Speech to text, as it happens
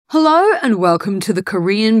Hello and welcome to the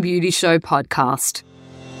Korean Beauty Show podcast.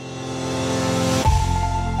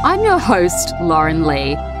 I'm your host, Lauren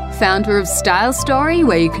Lee, founder of Style Story,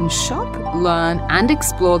 where you can shop, learn and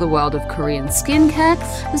explore the world of Korean skincare,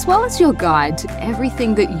 as well as your guide to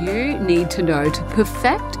everything that you need to know to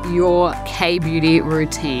perfect your K-beauty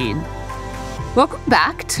routine. Welcome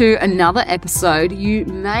back to another episode. You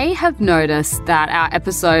may have noticed that our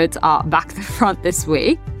episodes are back to front this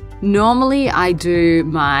week. Normally, I do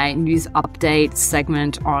my news update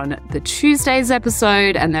segment on the Tuesday's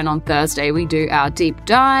episode, and then on Thursday, we do our deep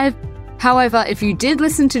dive. However, if you did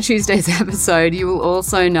listen to Tuesday's episode, you will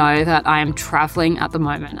also know that I am traveling at the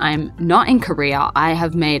moment. I am not in Korea. I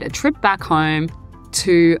have made a trip back home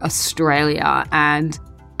to Australia, and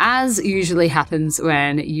as usually happens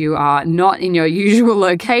when you are not in your usual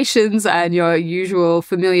locations and your usual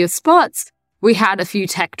familiar spots, we had a few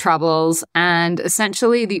tech troubles, and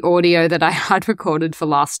essentially the audio that I had recorded for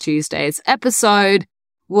last Tuesday's episode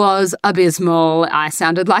was abysmal. I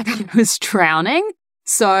sounded like I was drowning.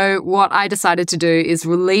 So what I decided to do is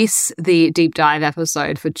release the deep dive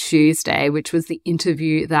episode for Tuesday, which was the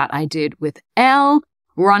interview that I did with Elle,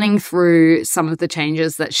 running through some of the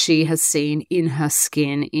changes that she has seen in her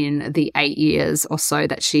skin in the 8 years or so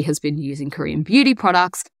that she has been using Korean beauty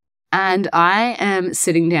products. And I am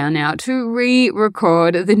sitting down now to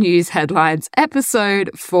re-record the news headlines episode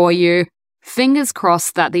for you. Fingers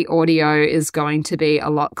crossed that the audio is going to be a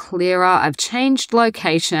lot clearer. I've changed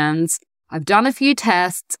locations. I've done a few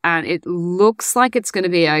tests and it looks like it's going to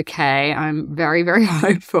be okay. I'm very, very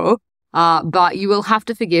hopeful. But you will have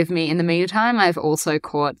to forgive me. In the meantime, I've also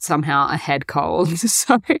caught somehow a head cold.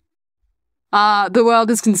 So the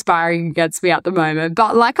world is conspiring against me at the moment.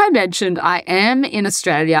 But like I mentioned, I am in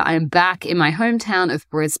Australia. I am back in my hometown of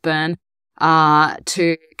Brisbane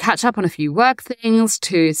to catch up on a few work things,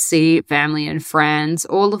 to see family and friends,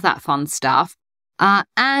 all of that fun stuff.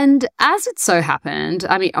 And as it so happened,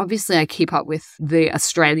 I mean, obviously I keep up with the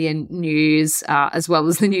Australian news as well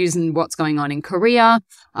as the news and what's going on in Korea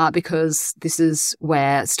because this is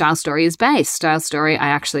where Style Story is based. Style Story, I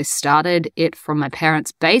actually started it from my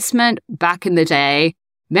parents' basement back in the day,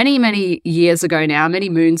 many, many years ago now, many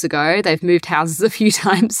moons ago. They've moved houses a few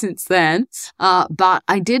times since then. But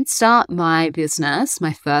I did start my business,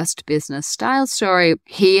 my first business, Style Story,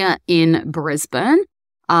 here in Brisbane.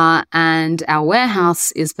 And our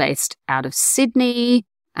warehouse is based out of Sydney.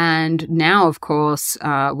 And now, of course,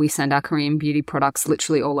 we send our Korean beauty products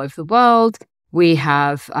literally all over the world. We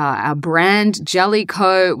have our brand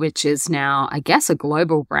Jellyco, which is now, I guess, a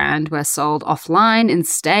global brand. We're sold offline in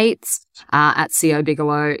States at CO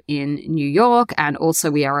Bigelow in New York. And also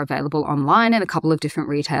we are available online in a couple of different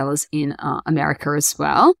retailers in America as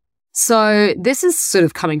well. So this is sort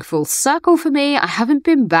of coming full circle for me. I haven't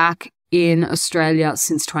been back in Australia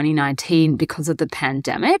since 2019 because of the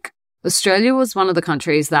pandemic. Australia was one of the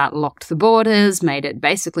countries that locked the borders, made it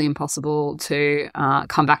basically impossible to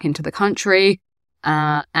come back into the country.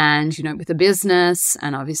 And, you know, with a business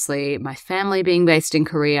and obviously my family being based in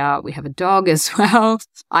Korea, we have a dog as well.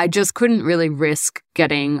 I just couldn't really risk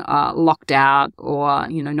getting locked out or,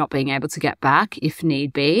 you know, not being able to get back if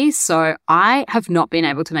need be. So I have not been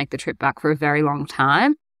able to make the trip back for a very long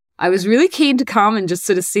time. I was really keen to come and just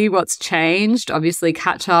sort of see what's changed, obviously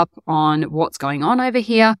catch up on what's going on over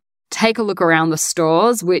here, take a look around the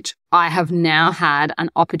stores, which I have now had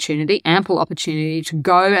an opportunity, ample opportunity to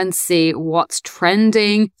go and see what's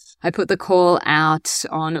trending. I put the call out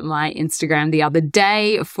on my Instagram the other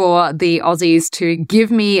day for the Aussies to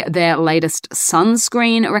give me their latest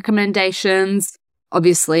sunscreen recommendations.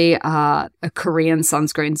 Obviously, Korean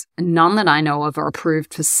sunscreens, none that I know of are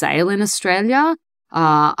approved for sale in Australia.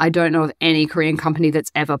 I don't know of any Korean company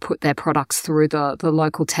that's ever put their products through the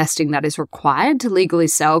local testing that is required to legally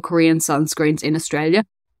sell Korean sunscreens in Australia.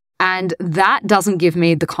 And that doesn't give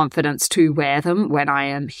me the confidence to wear them when I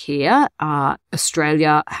am here.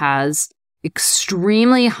 Australia has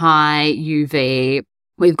extremely high UV.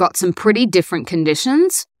 We've got some pretty different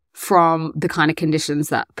conditions from the kind of conditions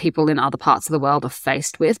that people in other parts of the world are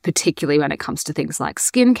faced with, particularly when it comes to things like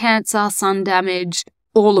skin cancer, sun damage,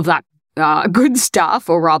 all of that good stuff,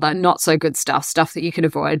 or rather not so good stuff that you can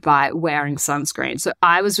avoid by wearing sunscreen. So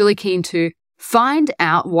I was really keen to find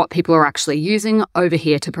out what people are actually using over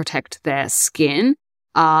here to protect their skin.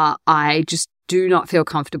 I just do not feel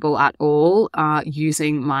comfortable at all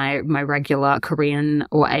using my regular Korean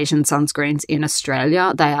or Asian sunscreens in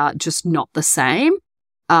Australia. They are just not the same.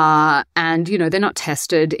 And, you know, they're not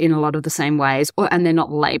tested in a lot of the same ways, and they're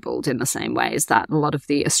not labeled in the same ways that a lot of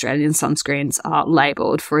the Australian sunscreens are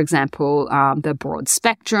labeled. For example, the broad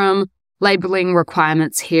spectrum Labeling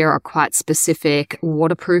requirements here are quite specific,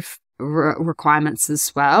 waterproof requirements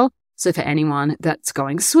as well. So for anyone that's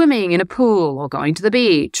going swimming in a pool or going to the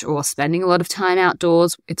beach or spending a lot of time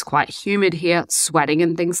outdoors, it's quite humid here, sweating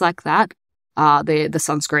and things like that. The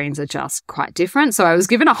sunscreens are just quite different. So I was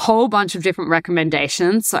given a whole bunch of different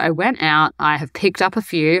recommendations. So I went out, I have picked up a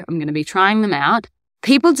few. I'm going to be trying them out.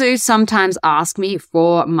 People do sometimes ask me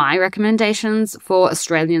for my recommendations for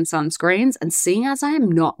Australian sunscreens, and seeing as I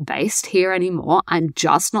am not based here anymore, I'm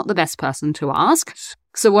just not the best person to ask.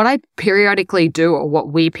 So what I periodically do, or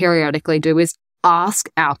what we periodically do, is ask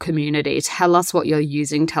our community. Tell us what you're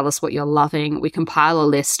using. Tell us what you're loving. We compile a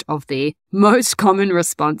list of the most common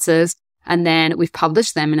responses, and then we've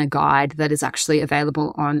published them in a guide that is actually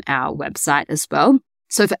available on our website as well.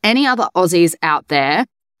 So for any other Aussies out there,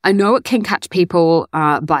 I know it can catch people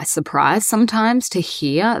by surprise sometimes to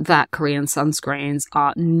hear that Korean sunscreens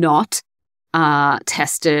are not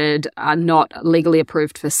tested, are not legally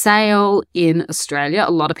approved for sale in Australia.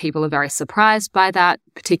 A lot of people are very surprised by that,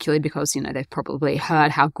 particularly because, they've probably heard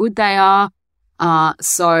how good they are.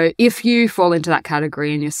 So if you fall into that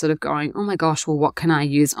category and you're sort of going, oh my gosh, well, what can I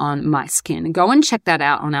use on my skin? Go and check that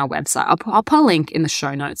out on our website. I'll put a link in the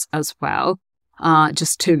show notes as well.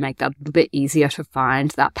 Just to make that a little bit easier to find,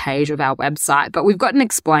 that page of our website. But we've got an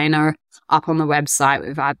explainer up on the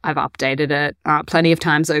website. I've updated it plenty of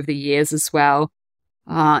times over the years as well,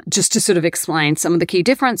 just to sort of explain some of the key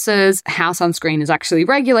differences, how sunscreen is actually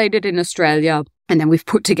regulated in Australia. And then we've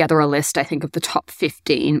put together a list, I think, of the top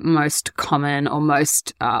 15 most common or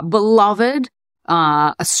most beloved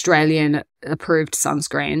Australian approved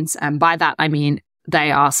sunscreens. And by that, I mean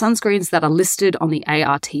they are sunscreens that are listed on the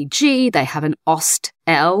ARTG. They have an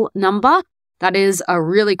AustL number. That is a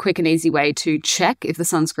really quick and easy way to check if the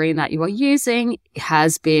sunscreen that you are using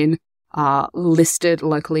has been listed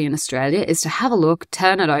locally in Australia, is to have a look,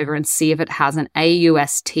 turn it over and see if it has an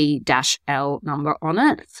AUST-L number on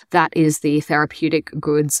it. That is the Therapeutic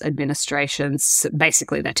Goods Administration's,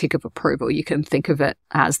 basically their tick of approval. You can think of it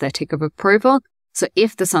as their tick of approval. So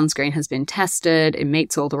if the sunscreen has been tested, it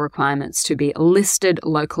meets all the requirements to be listed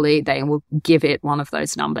locally, they will give it one of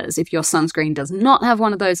those numbers. If your sunscreen does not have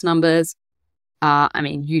one of those numbers,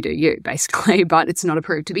 you do you, basically, but it's not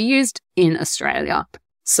approved to be used in Australia.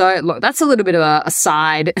 So look, that's a little bit of a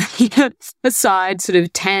side sort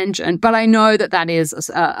of tangent, but I know that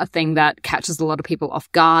is a thing that catches a lot of people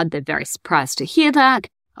off guard. They're very surprised to hear that.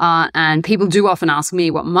 And people do often ask me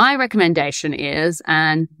what my recommendation is.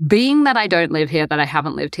 And being that I don't live here, that I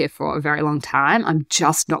haven't lived here for a very long time, I'm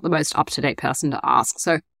just not the most up-to-date person to ask.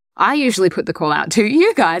 So I usually put the call out to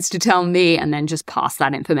you guys to tell me and then just pass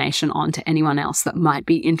that information on to anyone else that might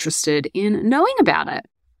be interested in knowing about it.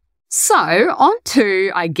 So on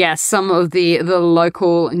to, I guess, some of the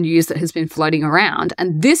local news that has been floating around.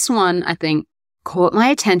 And this one, I think, caught my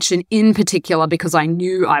attention in particular because I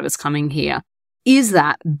knew I was coming here. Is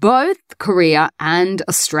that both Korea and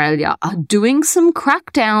Australia are doing some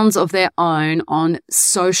crackdowns of their own on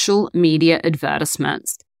social media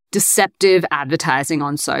advertisements, deceptive advertising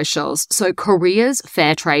on socials. So Korea's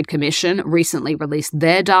Fair Trade Commission recently released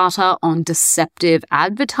their data on deceptive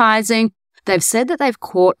advertising. They've said that they've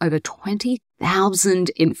caught over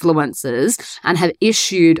 20,000 influencers and have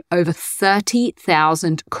issued over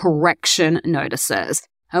 30,000 correction notices.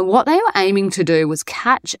 And what they were aiming to do was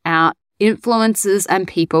catch out influencers and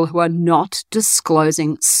people who are not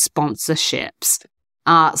disclosing sponsorships.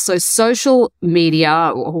 So social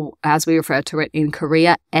media, or as we refer to it in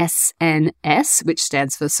Korea, SNS, which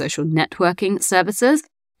stands for Social Networking Services,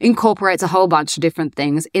 incorporates a whole bunch of different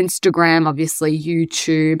things. Instagram, obviously,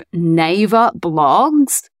 YouTube, Naver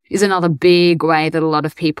blogs is another big way that a lot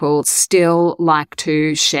of people still like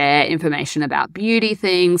to share information about beauty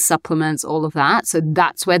things, supplements, all of that. So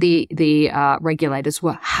that's where the regulators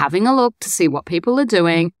were having a look to see what people are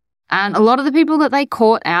doing. And a lot of the people that they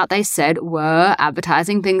caught out, they said, were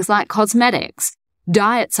advertising things like cosmetics,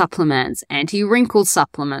 diet supplements, anti-wrinkle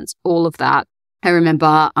supplements, all of that. I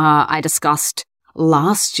remember I discussed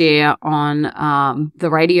last year on the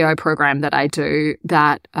radio program that I do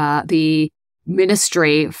that the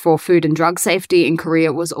Ministry for Food and Drug Safety in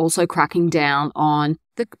Korea was also cracking down on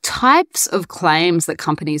the types of claims that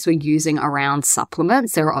companies were using around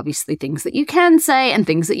supplements. There are obviously things that you can say and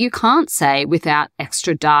things that you can't say without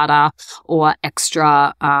extra data or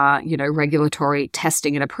extra, regulatory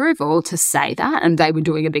testing and approval to say that. And they were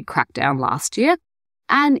doing a big crackdown last year.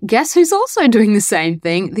 And guess who's also doing the same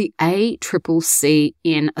thing? The ACCC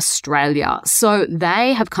in Australia. So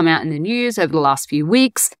they have come out in the news over the last few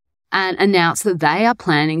weeks and announced that they are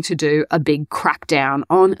planning to do a big crackdown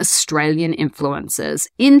on Australian influencers.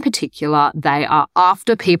 In particular, they are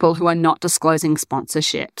after people who are not disclosing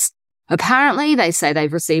sponsorships. Apparently, they say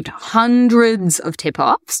they've received hundreds of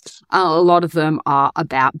tip-offs. A lot of them are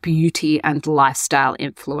about beauty and lifestyle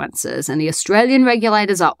influencers. And the Australian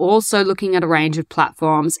regulators are also looking at a range of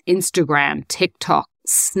platforms: Instagram, TikTok,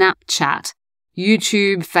 Snapchat,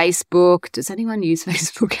 YouTube, Facebook. Does anyone use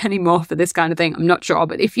Facebook anymore for this kind of thing? I'm not sure,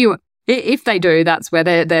 but if they do, that's where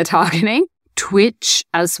they're targeting. Twitch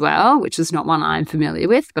as well, which is not one I'm familiar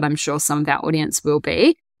with, but I'm sure some of our audience will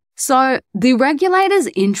be. So the regulators,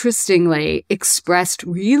 interestingly, expressed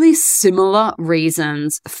really similar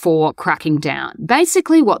reasons for cracking down.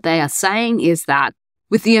 Basically, what they are saying is that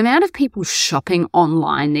with the amount of people shopping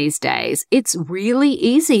online these days, it's really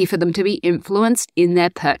easy for them to be influenced in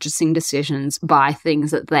their purchasing decisions by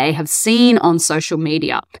things that they have seen on social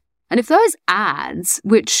media. And if those ads,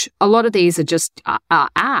 which a lot of these are just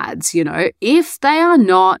ads, if they are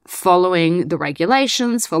not following the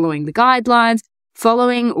regulations, following the guidelines,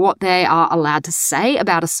 following what they are allowed to say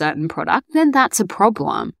about a certain product, then that's a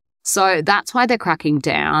problem. So that's why they're cracking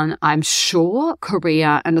down. I'm sure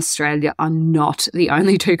Korea and Australia are not the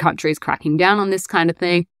only two countries cracking down on this kind of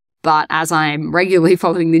thing. But as I'm regularly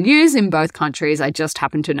following the news in both countries, I just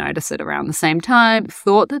happened to notice it around the same time.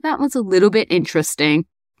 Thought that was a little bit interesting.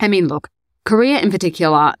 I mean, look, Korea in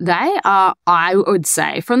particular, they are, I would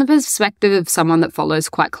say, from the perspective of someone that follows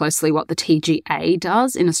quite closely what the TGA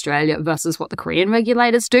does in Australia versus what the Korean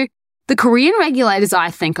regulators do, the Korean regulators, I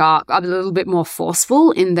think, are a little bit more forceful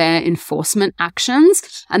in their enforcement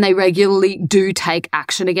actions, and they regularly do take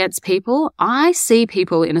action against people. I see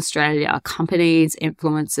people in Australia, companies,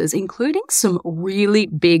 influencers, including some really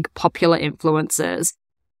big popular influencers,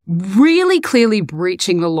 really clearly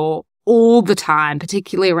breaching the law all the time,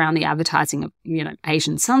 particularly around the advertising of,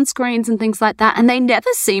 Asian sunscreens and things like that. And they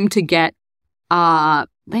never seem to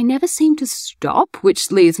stop,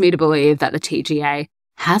 which leads me to believe that the TGA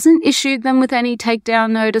hasn't issued them with any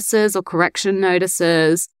takedown notices or correction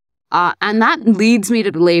notices. And that leads me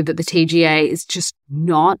to believe that the TGA is just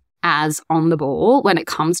not as on the ball when it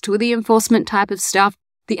comes to the enforcement type of stuff.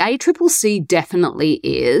 The ACCC definitely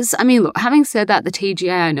is. I mean, look, having said that, the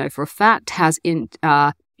TGA, I know for a fact, has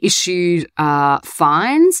issued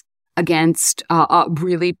fines against a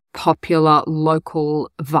really popular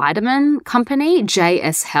local vitamin company,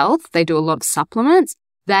 JS Health. They do a lot of supplements.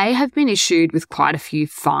 They have been issued with quite a few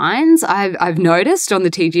fines. I've noticed on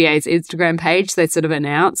the TGA's Instagram page, they sort of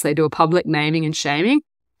announce, they do a public naming and shaming.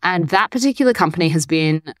 And that particular company has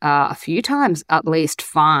been a few times at least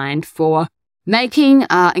fined for making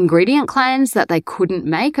ingredient claims that they couldn't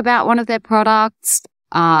make about one of their products.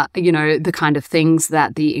 The kind of things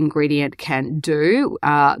that the ingredient can do.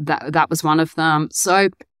 That was one of them. So,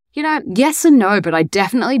 yes and no, but I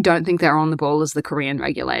definitely don't think they're on the ball as the Korean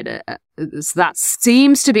regulator. That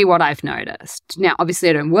seems to be what I've noticed. Now, obviously,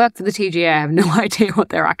 I don't work for the TGA. I have no idea what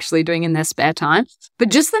they're actually doing in their spare time. But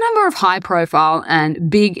just the number of high-profile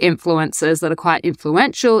and big influencers that are quite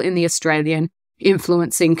influential in the Australian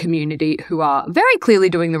influencing community who are very clearly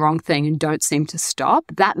doing the wrong thing and don't seem to stop,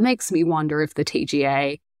 that makes me wonder if the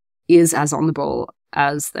TGA is as on the ball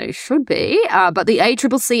as they should be. But the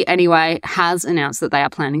ACCC, anyway, has announced that they are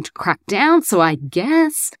planning to crack down. So I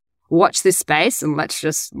guess watch this space and let's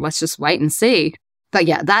just wait and see. But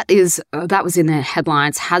yeah, that was in the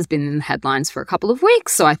headlines, has been in the headlines for a couple of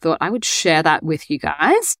weeks. So I thought I would share that with you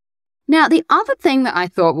guys. Now, the other thing that I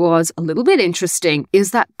thought was a little bit interesting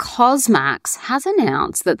is that Cosmax has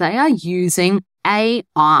announced that they are using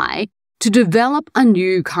AI to develop a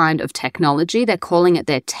new kind of technology. They're calling it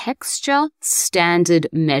their texture standard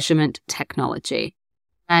measurement technology.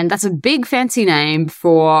 And that's a big fancy name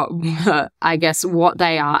for, I guess, what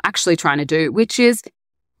they are actually trying to do, which is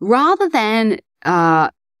rather than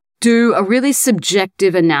do a really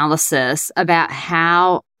subjective analysis about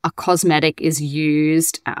how a cosmetic is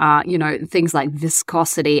used, things like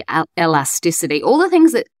viscosity, elasticity, all the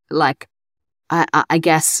things that, I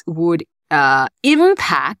guess, would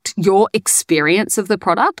impact your experience of the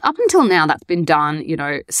product. Up until now, that's been done,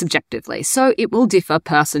 subjectively. So it will differ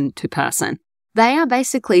person to person. They are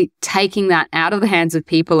basically taking that out of the hands of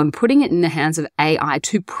people and putting it in the hands of AI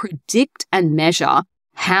to predict and measure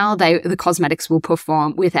how the cosmetics will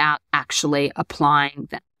perform without actually applying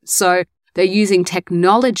them. So they're using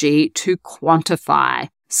technology to quantify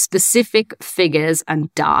specific figures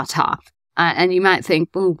and data. And you might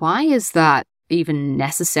think, well, why is that even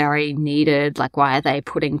necessary, needed? Like, why are they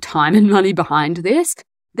putting time and money behind this?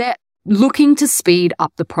 They're looking to speed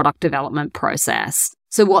up the product development process.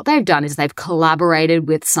 So what they've done is they've collaborated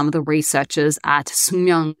with some of the researchers at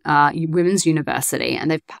Sookmyung Women's University,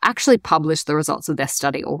 and they've actually published the results of their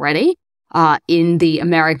study already in the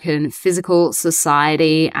American Physical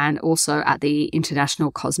Society and also at the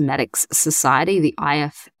International Cosmetics Society, the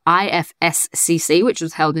IFSCC, which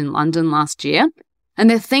was held in London last year. And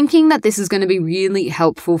they're thinking that this is going to be really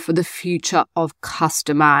helpful for the future of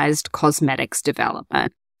customized cosmetics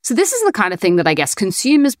development. So this is the kind of thing that I guess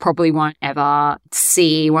consumers probably won't ever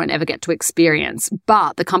see, won't ever get to experience.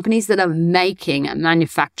 But the companies that are making and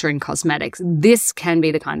manufacturing cosmetics, this can be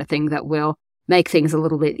the kind of thing that will make things a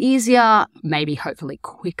little bit easier, maybe hopefully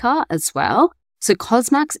quicker as well. So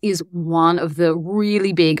Cosmax is one of the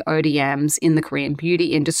really big ODMs in the Korean beauty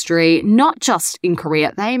industry, not just in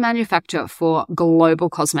Korea. They manufacture for global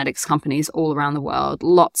cosmetics companies all around the world,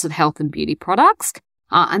 lots of health and beauty products.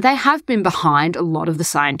 And they have been behind a lot of the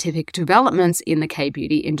scientific developments in the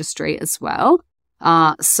K-beauty industry as well.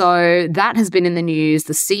 So that has been in the news.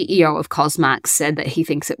 The CEO of Cosmax said that he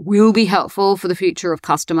thinks it will be helpful for the future of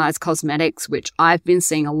customized cosmetics, which I've been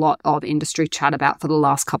seeing a lot of industry chat about for the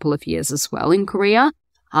last couple of years as well in Korea.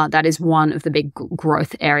 That is one of the big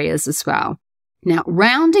growth areas as well. Now,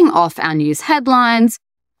 rounding off our news headlines,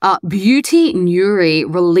 Beauty Nuri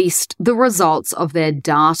released the results of their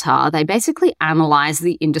data. They basically analyzed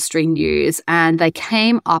the industry news and they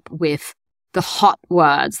came up with the hot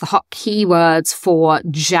words, the hot keywords for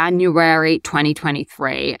January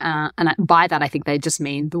 2023. And by that, I think they just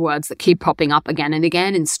mean the words that keep popping up again and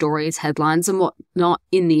again in stories, headlines, and whatnot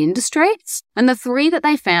in the industry. And the three that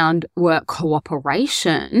they found were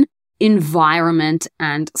cooperation, environment,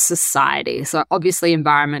 and society. So obviously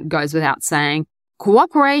environment goes without saying.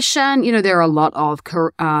 Cooperation, there are a lot of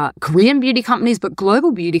Korean beauty companies, but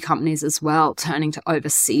global beauty companies as well, turning to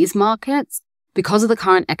overseas markets. Because of the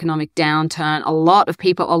current economic downturn, a lot of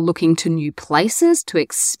people are looking to new places to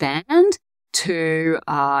expand, to,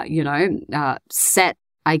 set,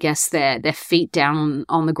 I guess, their feet down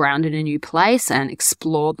on the ground in a new place and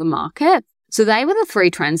explore the market. So they were the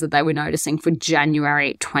three trends that they were noticing for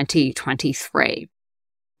January 2023.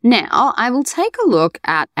 Now, I will take a look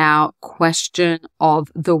at our question of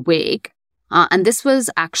the week. And this was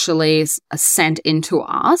actually sent in to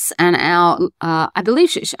us, and I believe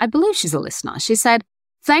she's a listener. She said,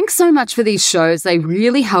 "Thanks so much for these shows. They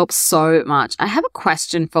really help so much. I have a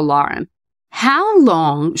question for Lauren. How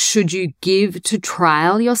long should you give to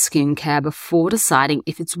trial your skincare before deciding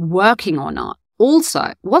if it's working or not?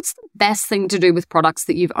 Also, what's the best thing to do with products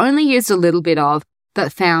that you've only used a little bit of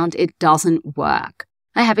but found it doesn't work?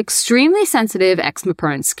 I have extremely sensitive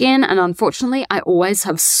eczema-prone skin, and unfortunately, I always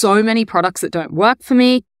have so many products that don't work for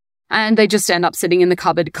me, and they just end up sitting in the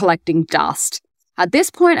cupboard collecting dust. At this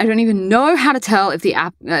point, I don't even know how to tell if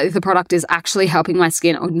the product is actually helping my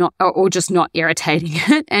skin or not, or just not irritating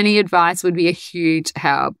it. Any advice would be a huge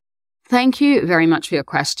help." Thank you very much for your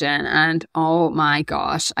question, and oh my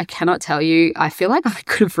gosh, I cannot tell you. I feel like I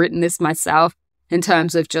could have written this myself in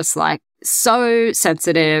terms of just like so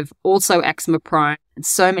sensitive, also eczema prone, and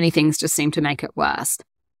so many things just seem to make it worse.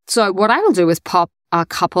 So what I will do is pop a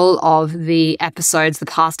couple of the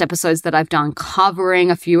past episodes that I've done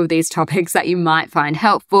covering a few of these topics that you might find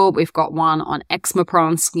helpful. We've got one on eczema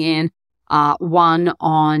prone skin, one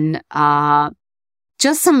on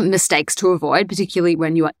just some mistakes to avoid, particularly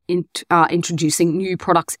when you are introducing new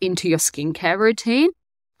products into your skincare routine.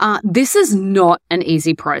 This is not an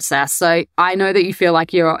easy process. So I know that you feel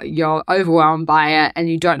like you're overwhelmed by it and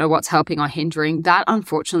you don't know what's helping or hindering. That,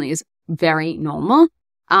 unfortunately, is very normal.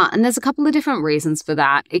 And there's a couple of different reasons for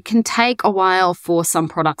that. It can take a while for some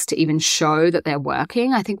products to even show that they're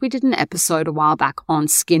working. I think we did an episode a while back on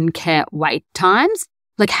skincare wait times.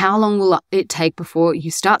 Like, how long will it take before you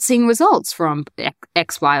start seeing results from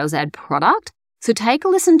X, Y, or Z product? So take a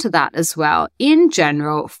listen to that as well. In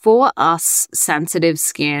general, for us, sensitive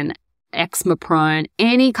skin, eczema prone,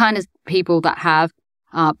 any kind of people that have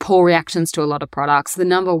poor reactions to a lot of products, the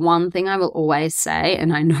number one thing I will always say,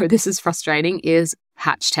 and I know this is frustrating, is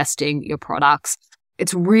patch testing your products.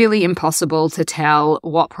 It's really impossible to tell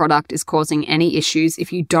what product is causing any issues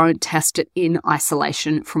if you don't test it in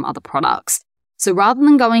isolation from other products. So rather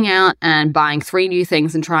than going out and buying 3 new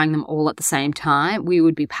things and trying them all at the same time, we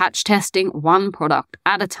would be patch testing one product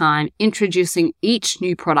at a time, introducing each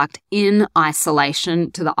new product in isolation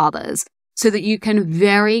to the others so that you can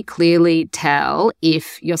very clearly tell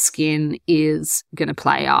if your skin is going to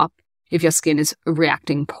play up, if your skin is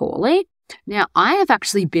reacting poorly. Now, I have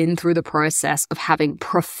actually been through the process of having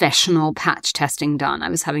professional patch testing done. I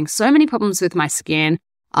was having so many problems with my skin.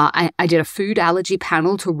 I did a food allergy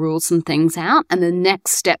panel to rule some things out, and the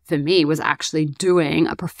next step for me was actually doing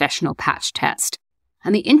a professional patch test.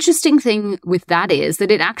 And the interesting thing with that is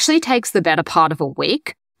that it actually takes the better part of a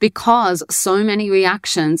week because so many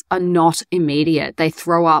reactions are not immediate. They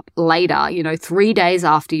throw up later, 3 days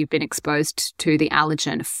after you've been exposed to the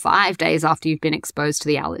allergen, 5 days after you've been exposed to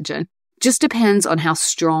the allergen. Just depends on how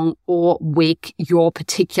strong or weak your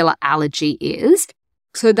particular allergy is.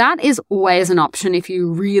 So that is always an option if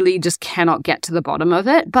you really just cannot get to the bottom of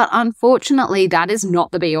it. But unfortunately, that is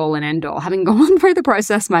not the be-all and end-all. Having gone through the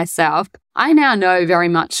process myself, I now know very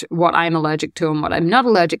much what I'm allergic to and what I'm not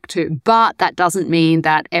allergic to. But that doesn't mean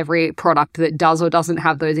that every product that does or doesn't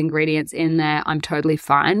have those ingredients in there, I'm totally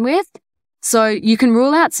fine with. So you can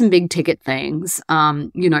rule out some big ticket things,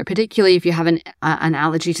 particularly if you have an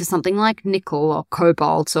allergy to something like nickel or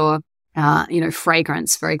cobalt or,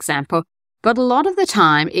 fragrance, for example. But a lot of the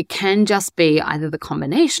time, it can just be either the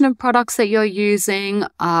combination of products that you're using,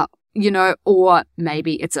 or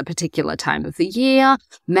maybe it's a particular time of the year.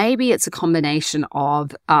 Maybe it's a combination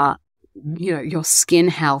of, your skin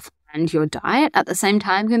health and your diet at the same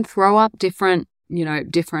time can throw up different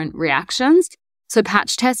reactions. So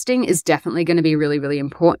patch testing is definitely going to be really, really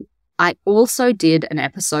important. I also did an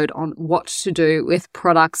episode on what to do with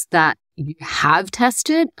products that you have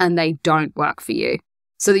tested and they don't work for you,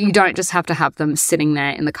 so that you don't just have to have them sitting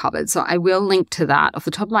there in the cupboard. So I will link to that. Off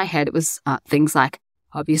the top of my head, it was things like,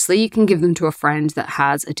 obviously, you can give them to a friend that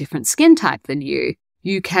has a different skin type than you.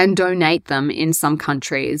 You can donate them in some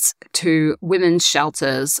countries to women's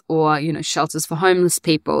shelters or, shelters for homeless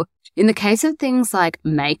people. In the case of things like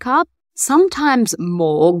makeup, sometimes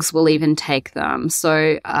morgues will even take them.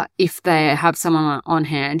 So if they have someone on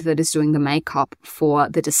hand that is doing the makeup for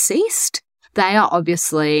the deceased, they are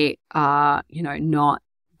obviously, not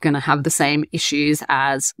going to have the same issues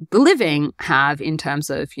as the living have in terms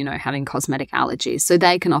of, having cosmetic allergies. So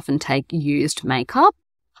they can often take used makeup.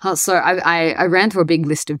 So I ran through a big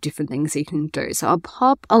list of different things you can do. So I'll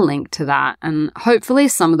pop a link to that. And hopefully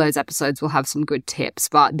some of those episodes will have some good tips.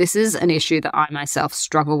 But this is an issue that I myself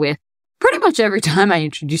struggle with pretty much every time I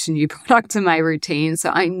introduce a new product to my routine. So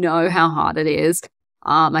I know how hard it is.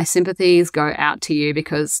 My sympathies go out to you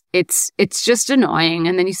because it's just annoying.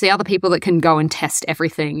 And then you see other people that can go and test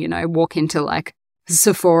everything, walk into like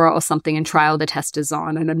Sephora or something and try all the testers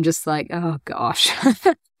on. And I'm just like, oh gosh,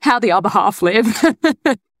 how the other half live.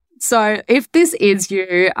 So if this is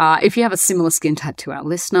you, if you have a similar skin type to our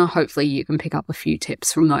listener, hopefully you can pick up a few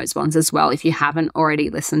tips from those ones as well if you haven't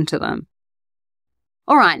already listened to them.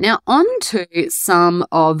 All right, now on to some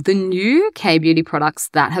of the new K-Beauty products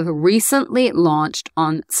that have recently launched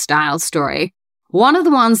on Style Story. One of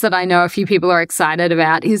the ones that I know a few people are excited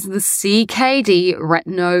about is the CKD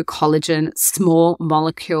Retino Collagen Small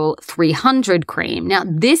Molecule 300 Cream. Now,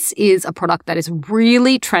 this is a product that is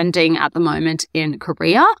really trending at the moment in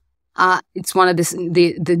Korea. It's one of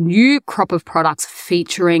the new crop of products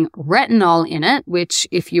featuring retinol in it, which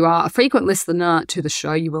if you are a frequent listener to the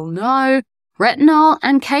show, you will know. Retinol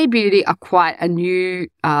and K-Beauty are quite a new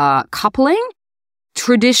coupling.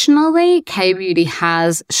 Traditionally, K-Beauty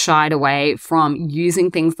has shied away from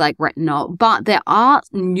using things like retinol, but there are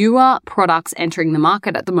newer products entering the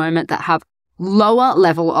market at the moment that have lower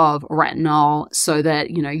level of retinol so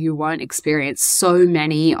that, you won't experience so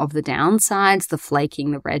many of the downsides, the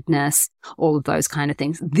flaking, the redness, all of those kind of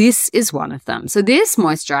things. This is one of them. So this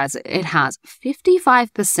moisturizer, it has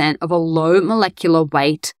 55% of a low molecular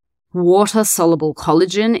weight water-soluble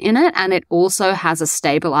collagen in it, and it also has a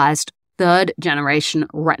stabilized third-generation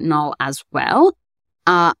retinol as well.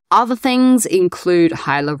 Other things include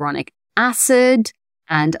hyaluronic acid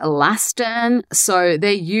and elastin. So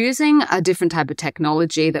they're using a different type of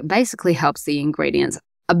technology that basically helps the ingredients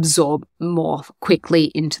absorb more quickly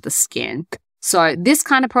into the skin. So this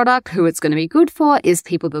kind of product, who it's going to be good for, is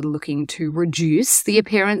people that are looking to reduce the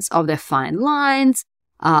appearance of their fine lines,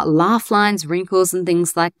 laugh lines, wrinkles, and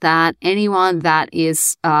things like that. Anyone that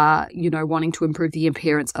is, wanting to improve the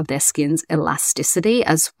appearance of their skin's elasticity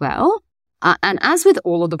as well. And as with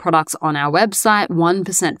all of the products on our website,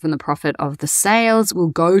 1% from the profit of the sales will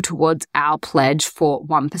go towards our pledge for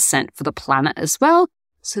 1% for the planet as well,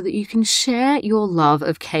 so that you can share your love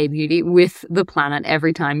of K-Beauty with the planet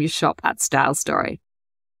every time you shop at Style Story.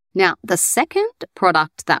 Now, the second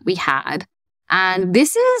product that we had, and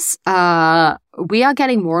this is, we are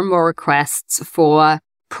getting more and more requests for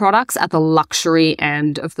products at the luxury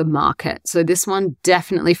end of the market. So this one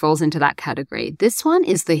definitely falls into that category. This one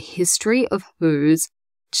is the History of Who's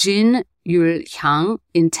Jin Yul Hyang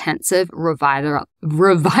Intensive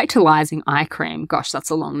Revitalizing Eye Cream. Gosh, that's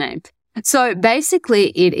a long name. So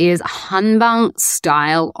basically it is a Hanbang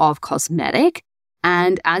style of cosmetic.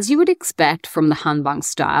 And as you would expect from the hanbang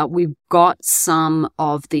style, we've got some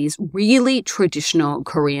of these really traditional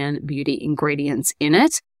Korean beauty ingredients in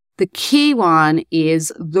it. The key one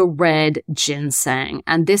is the red ginseng,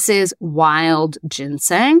 and this is wild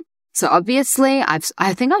ginseng. So obviously,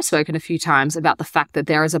 I think I've spoken a few times about the fact that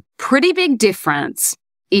there is a pretty big difference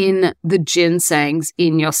in the ginsengs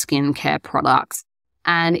in your skincare products.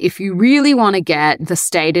 And if you really want to get the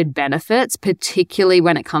stated benefits, particularly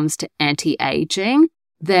when it comes to anti-aging,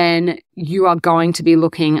 then you are going to be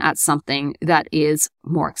looking at something that is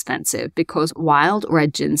more expensive, because wild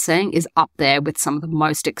red ginseng is up there with some of the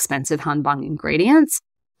most expensive hanbang ingredients.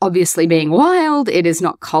 Obviously, being wild, it is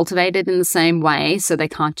not cultivated in the same way, so they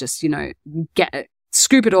can't just,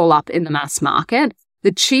 scoop it all up in the mass market.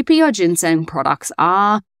 The cheaper your ginseng products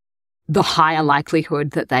are, the higher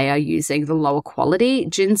likelihood that they are using the lower quality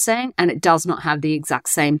ginseng, and it does not have the exact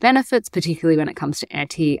same benefits, particularly when it comes to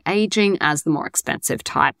anti-aging, as the more expensive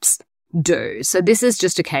types do. So this is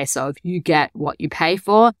just a case of you get what you pay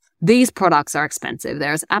for. These products are expensive.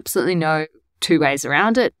 There is absolutely no two ways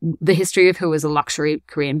around it. The history of Hu is a luxury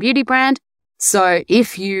Korean beauty brand. So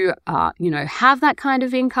if you, have that kind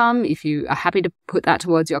of income, if you are happy to put that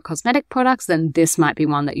towards your cosmetic products, then this might be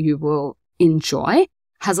one that you will enjoy.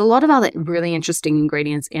 Has a lot of other really interesting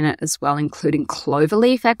ingredients in it as well, including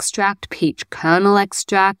cloverleaf extract, peach kernel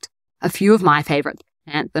extract, a few of my favorites,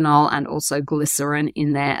 panthenol, and also glycerin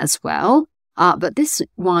in there as well. But this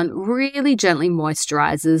one really gently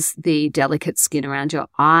moisturizes the delicate skin around your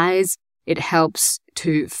eyes. It helps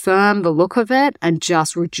to firm the look of it and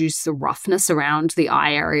just reduce the roughness around the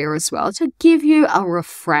eye area as well, to give you a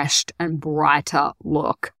refreshed and brighter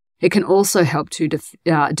look. It can also help to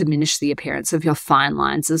diminish the appearance of your fine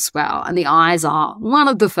lines as well. And the eyes are one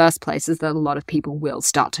of the first places that a lot of people will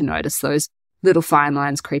start to notice those little fine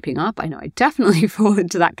lines creeping up. I know I definitely fall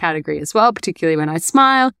into that category as well, particularly when I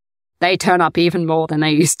smile. They turn up even more than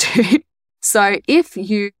they used to. So if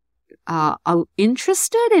you are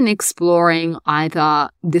interested in exploring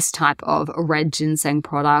either this type of red ginseng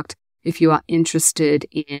product, if you are interested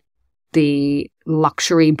in the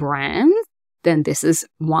luxury brand, then this is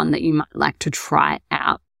one that you might like to try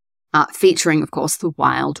out, featuring, of course, the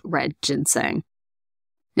wild red ginseng.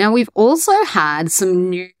 Now, we've also had some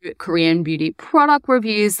new Korean beauty product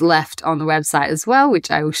reviews left on the website as well,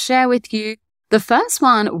 which I will share with you. The first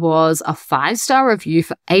one was a 5-star review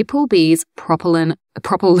for Applebee's Propolis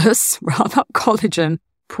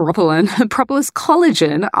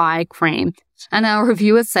Collagen Eye Cream. And our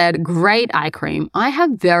reviewer said, "Great eye cream. I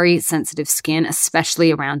have very sensitive skin,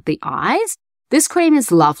 especially around the eyes. This cream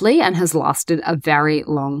is lovely and has lasted a very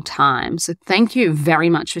long time." So thank you very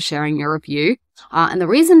much for sharing your review. And the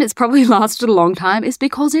reason it's probably lasted a long time is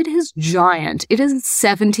because it is giant. It is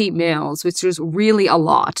 70 mils, which is really a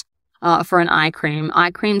lot for an eye cream.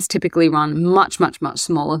 Eye creams typically run much, much, much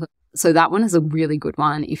smaller. So that one is a really good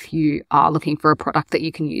one if you are looking for a product that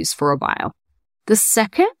you can use for a while. The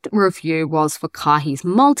second review was for Kahi's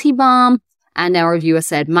Multi Balm. And our reviewer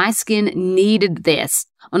said, "My skin needed this.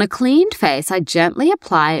 On a cleaned face, I gently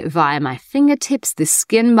apply via my fingertips this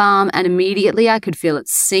skin balm, and immediately I could feel it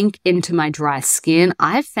sink into my dry skin.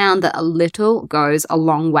 I've found that a little goes a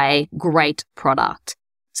long way. Great product."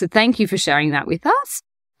 So thank you for sharing that with us.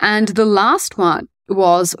 And the last one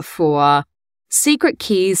was for Secret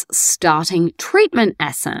Key's Starting Treatment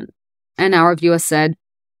Essence. And our reviewer said,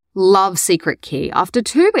 "Love Secret Key. After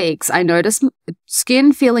 2 weeks, I noticed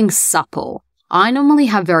skin feeling supple. I normally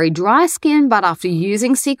have very dry skin, but after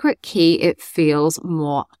using Secret Key, it feels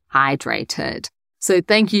more hydrated." So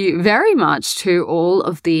thank you very much to all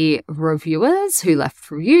of the reviewers who left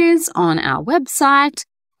reviews on our website.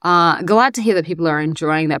 Glad to hear that people are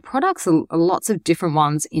enjoying their products. Lots of different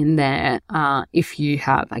ones in there. If you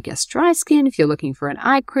have, dry skin, if you're looking for an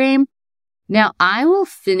eye cream. Now, I will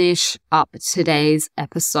finish up today's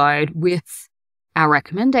episode with our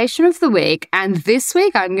recommendation of the week. And this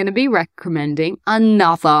week, I'm going to be recommending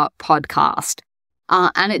another podcast.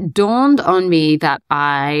 And it dawned on me that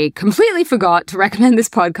I completely forgot to recommend this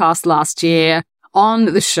podcast last year on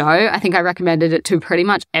the show. I think I recommended it to pretty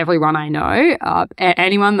much everyone I know.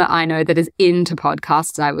 Anyone that I know that is into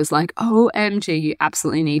podcasts, I was like, OMG, you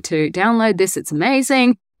absolutely need to download this. It's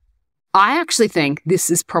amazing. I actually think this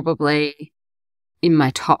is probably in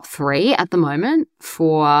my top 3 at the moment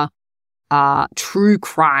for true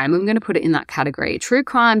crime. I'm going to put it in that category. True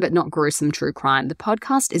crime, but not gruesome true crime. The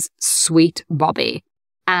podcast is Sweet Bobby.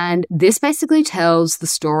 And this basically tells the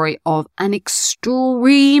story of an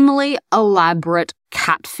extremely elaborate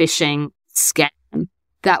catfishing scam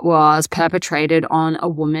that was perpetrated on a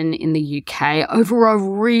woman in the UK over a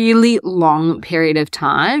really long period of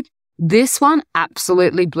time. This one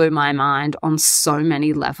absolutely blew my mind on so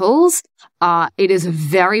many levels. It is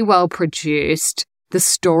very well produced. The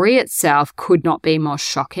story itself could not be more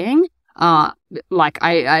shocking. I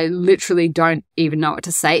literally don't even know what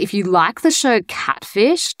to say. If you like the show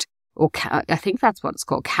Catfished, I think that's what it's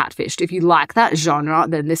called, Catfished. If you like that genre,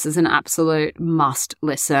 then this is an absolute must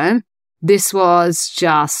listen. This was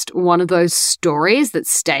just one of those stories that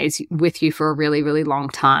stays with you for a really, really long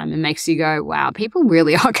time and makes you go, wow, people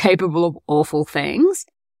really are capable of awful things.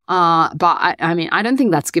 But I don't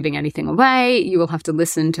think that's giving anything away. You will have to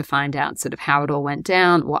listen to find out sort of how it all went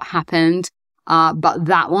down, what happened. But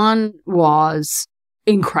that one was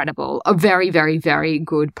incredible. A very, very, very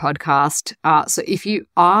good podcast. So if you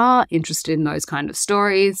are interested in those kind of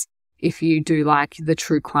stories, if you do like the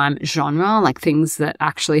true crime genre, like things that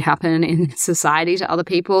actually happen in society to other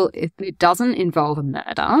people, it doesn't involve a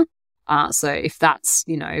murder. So if that's,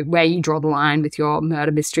 where you draw the line with your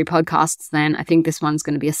murder mystery podcasts, then I think this one's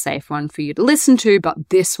going to be a safe one for you to listen to. But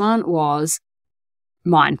this one was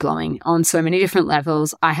mind-blowing on so many different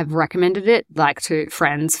levels. I have recommended it to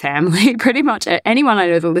friends, family, pretty much anyone I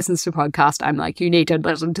know that listens to podcasts. I'm like, you need to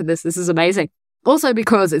listen to this. This is amazing. Also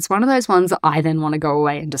because it's one of those ones that I then want to go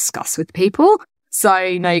away and discuss with people. So,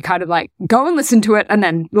 you kind of go and listen to it and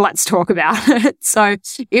then let's talk about it. So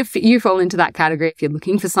if you fall into that category, if you're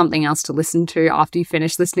looking for something else to listen to after you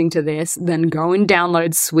finish listening to this, then go and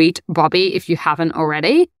download Sweet Bobby if you haven't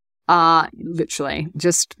already. Literally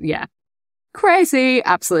just, crazy,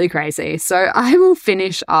 absolutely crazy. So I will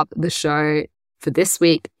finish up the show for this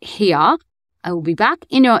week here. I will be back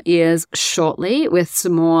in your ears shortly with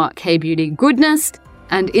some more K-Beauty goodness.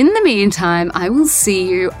 And in the meantime, I will see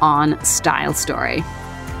you on Style Story.